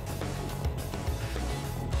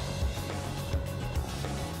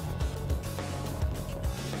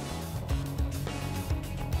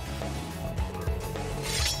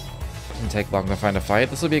 Take long to find a fight.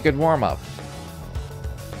 This will be a good warm-up.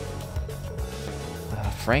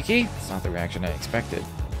 Frankie? It's not the reaction I expected.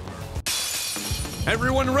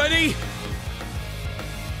 Everyone ready?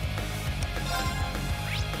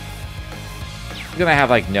 He's gonna have,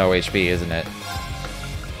 like, no HP, isn't it?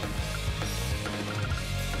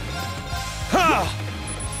 Ha!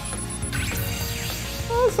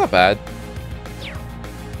 Oh, that's not bad.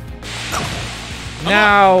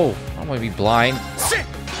 No! I don't want to be blind.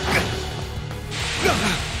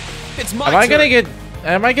 It's my Am I turn. gonna get...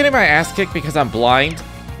 Am I getting my ass kicked because I'm blind?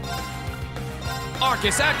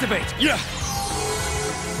 Arcus, activate! Yeah!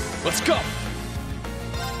 Let's go!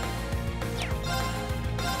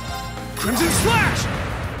 Crimson Slash!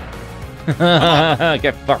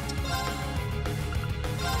 Get fucked.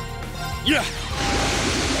 Yeah!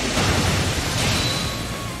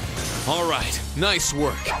 Alright, nice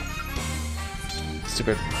work.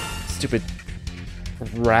 Stupid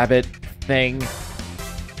rabbit thing.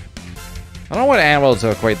 I don't know what animal to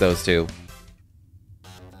equate those to.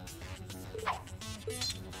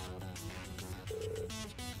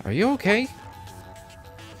 Are you okay?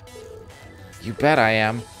 You bet I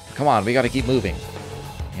am. Come on, we gotta keep moving.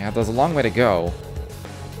 Yeah, there's a long way to go.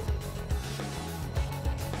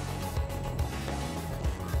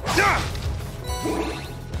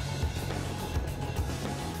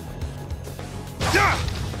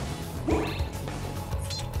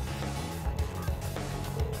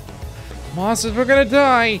 Monsters, we're gonna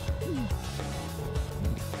die!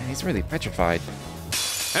 He's really petrified.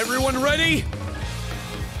 Everyone ready?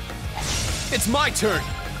 It's my turn.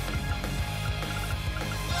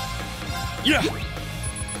 Yeah.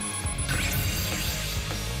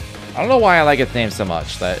 I don't know why I like its name so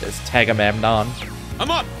much. That is Tagamemnon.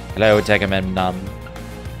 I'm up. Hello, Tagamemnon.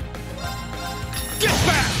 Get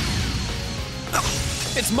back.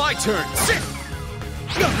 It's my turn. Sit.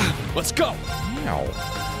 Let's go. Ow.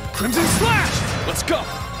 Crimson Slash. Let's go.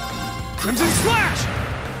 Crimson Slash.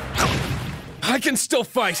 I can still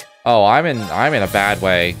fight. Oh, I'm in a bad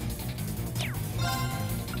way.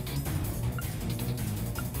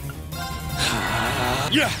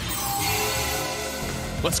 Yeah.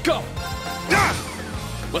 Let's go.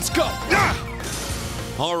 Let's go.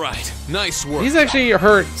 All right. Nice work. He's actually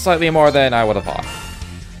hurt slightly more than I would have thought.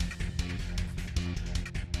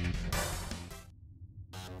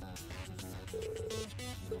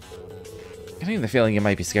 I'm getting the feeling you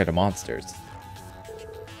might be scared of monsters.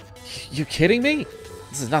 You kidding me?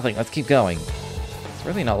 This is nothing. Let's keep going. It's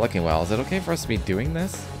really not looking well. Is it okay for us to be doing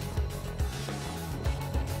this?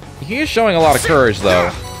 He is showing a lot of courage,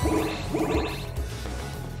 though.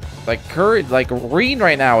 Like, courage, like, Reen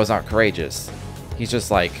right now is not courageous. He's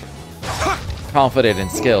just, like, confident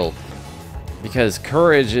and skilled. Because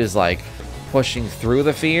courage is, like, pushing through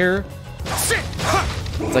the fear.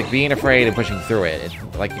 It's like being afraid and pushing through it.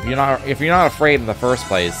 Like, if you're not afraid in the first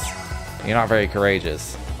place, you're not very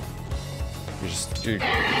courageous. They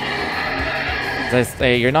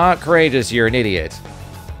say you're not courageous, you're an idiot.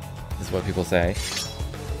 Is what people say.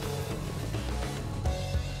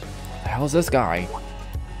 The hell is this guy?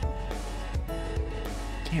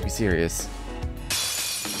 Can't be serious.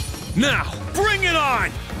 Now, bring it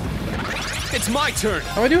on! It's my turn.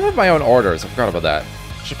 Oh, I do have my own orders. I forgot about that.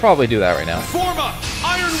 Should probably do that right now. Form up!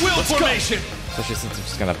 Iron Will formation! Especially since I'm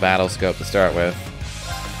just gonna battle scope to start with.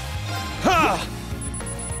 Ha!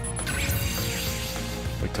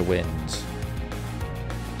 Wait to wind.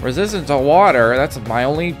 Resistant to water. That's my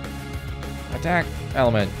only attack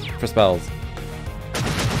element for spells.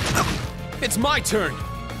 It's my turn.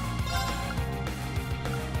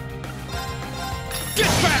 Get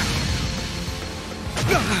back!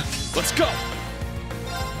 Let's go.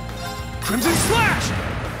 Crimson Slash!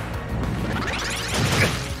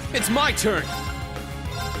 It's my turn.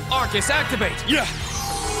 Arcus, activate. Yeah.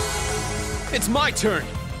 It's my turn.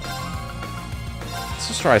 Let's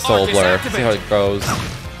just try Soul Arcus, Blur. activate. See how it goes.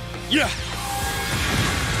 Yeah.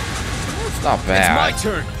 It's not bad. It's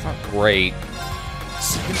my turn. It's not great.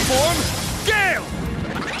 Second form, Gale!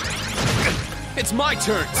 It's my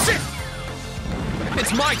turn. Sit!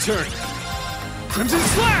 It's my turn. Crimson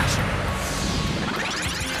Slash!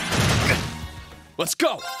 Let's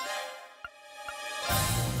go!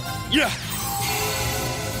 Yeah!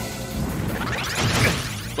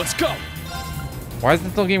 Let's go! Why is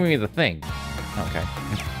it still giving me the thing? Okay.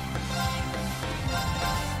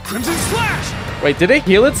 Crimson Slash! Wait, did it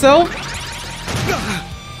heal itself?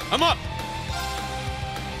 I'm up!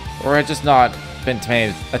 Or I just not been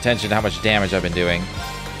paying attention to how much damage I've been doing?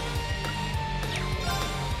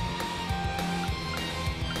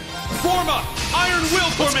 Form up! Iron Will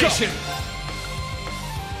formation!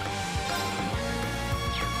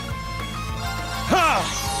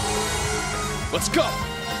 Ha! Let's go!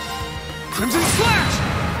 Crimson Slash!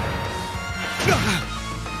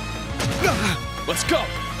 Let's go!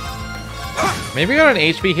 Maybe it got an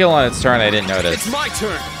HP heal on its turn I didn't notice. It's my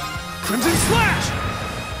turn! Crimson Slash!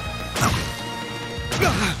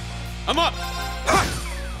 I'm up!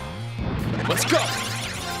 Let's go!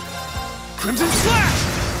 Crimson Slash!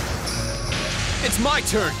 It's my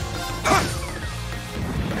turn!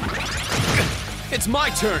 It's my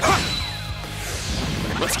turn!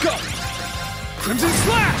 Let's go! Crimson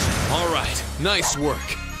Slash! All right, nice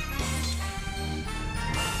work.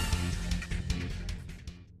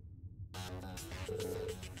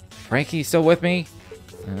 Frankie still with me?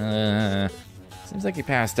 Seems like he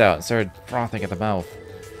passed out and started frothing at the mouth.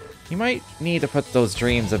 You might need to put those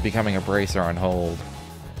dreams of becoming a bracer on hold.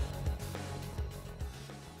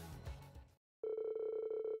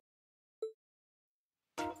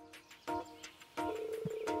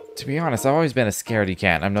 To be honest, I've always been a scaredy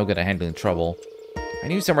cat. I'm no good at handling trouble. I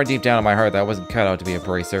knew somewhere deep down in my heart that I wasn't cut out to be a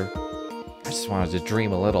bracer. I just wanted to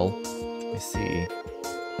dream a little. Let me see.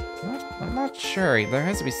 I'm not sure. There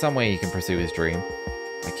has to be some way he can pursue his dream.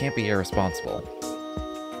 I can't be irresponsible.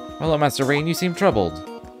 Hello, Master Rain. You seem troubled.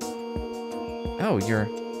 Oh, you're...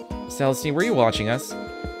 Celestine, were you watching us?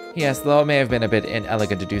 Yes, though it may have been a bit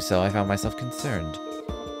inelegant to do so, I found myself concerned.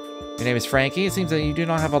 Your name is Frankie. It seems that you do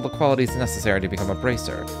not have all the qualities necessary to become a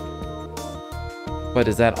bracer. But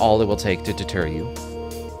is that all it will take to deter you?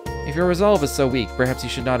 If your resolve is so weak, perhaps you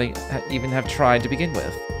should not even have tried to begin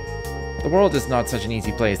with. The world is not such an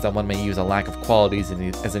easy place that one may use a lack of qualities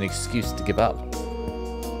as an excuse to give up.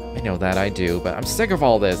 I know that, I do, but I'm sick of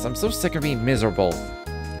all this. I'm so sick of being miserable.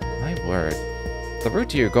 My word. The route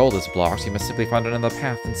to your goal is blocked. You must simply find another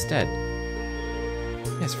path instead.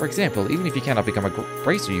 Yes, for example, even if you cannot become a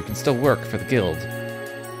bracer, you can still work for the guild.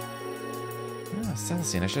 Ah,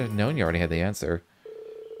 Celestine, I should have known you already had the answer.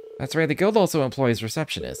 That's right, the guild also employs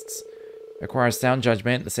receptionists. It requires sound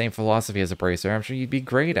judgment, the same philosophy as a bracer. I'm sure you'd be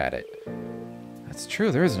great at it. That's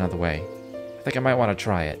true, there is another way. I think I might want to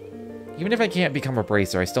try it. Even if I can't become a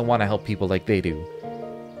bracer, I still want to help people like they do.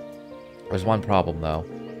 There's one problem, though.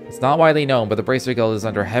 It's not widely known, but the Bracer Guild is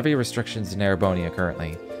under heavy restrictions in Erebonia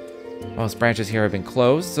currently. Most branches here have been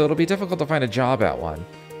closed, so it'll be difficult to find a job at one.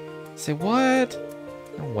 Say what?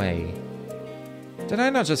 No way. Did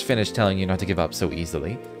I not just finish telling you not to give up so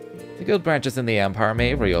easily? The guild branches in the Empire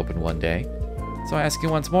may reopen one day. So I ask you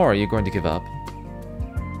once more, are you going to give up?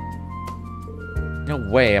 No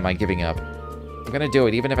way am I giving up. I'm gonna do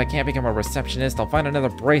it. Even if I can't become a receptionist, I'll find another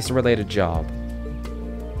bracer-related job.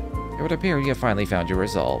 It would appear you have finally found your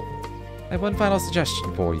resolve. I have one final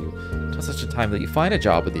suggestion for you. Until such a time that you find a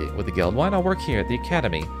job with the guild, why not work here at the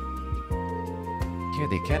academy? Here at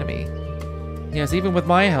the academy? Yes, even with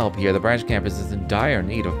my help here, the branch campus is in dire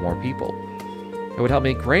need of more people. It would help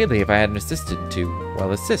me greatly if I had an assistant to,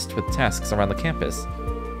 well, assist with tasks around the campus.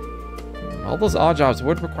 All those odd jobs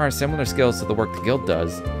would require similar skills to the work the guild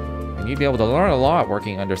does, and you'd be able to learn a lot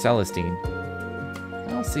working under Celestine.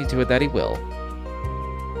 I'll see to it that he will.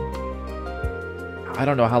 I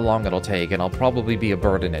don't know how long it'll take, and I'll probably be a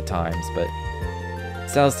burden at times, but...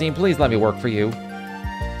 Celestine, please let me work for you.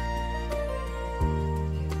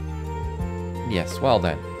 Yes, well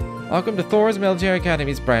then. Welcome to Thor's Military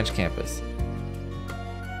Academy's branch campus.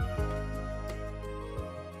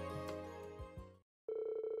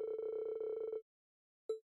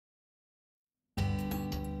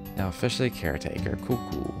 Now officially caretaker. Cool,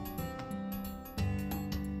 cool.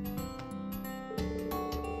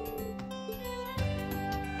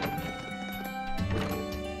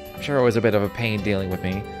 I'm sure it was a bit of a pain dealing with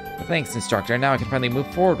me, but thanks, instructor. Now I can finally move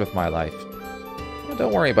forward with my life. Well,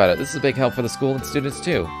 don't worry about it. This is a big help for the school and students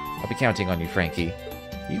too. I'll be counting on you, Frankie.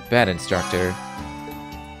 You bet, instructor.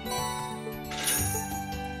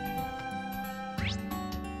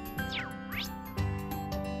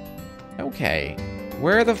 Okay.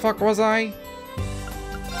 Where the fuck was I?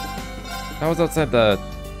 I was outside the...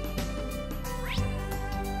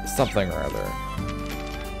 something or other.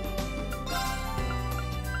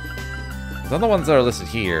 The other ones that are listed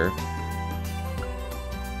here.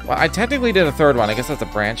 Well, I technically did a third one. I guess that's a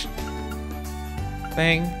branch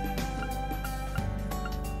thing.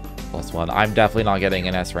 +1. I'm definitely not getting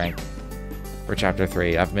an S rank for chapter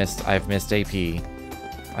 3. I've missed AP.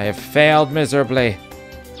 I have failed miserably.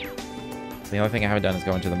 The only thing I haven't done is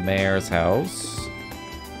go into the mayor's house.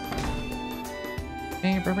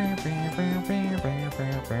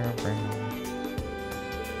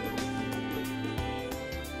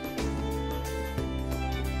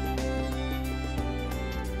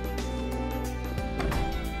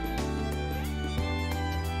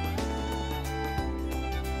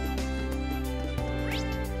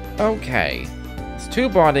 Okay. It's 2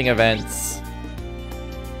 bonding events.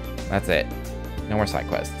 That's it. No more side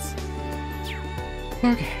quests.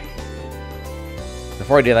 Okay.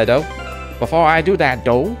 Before I do that, though,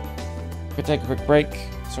 I could take a quick break,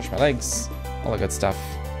 stretch my legs, all the good stuff.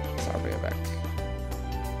 So I'll be right back.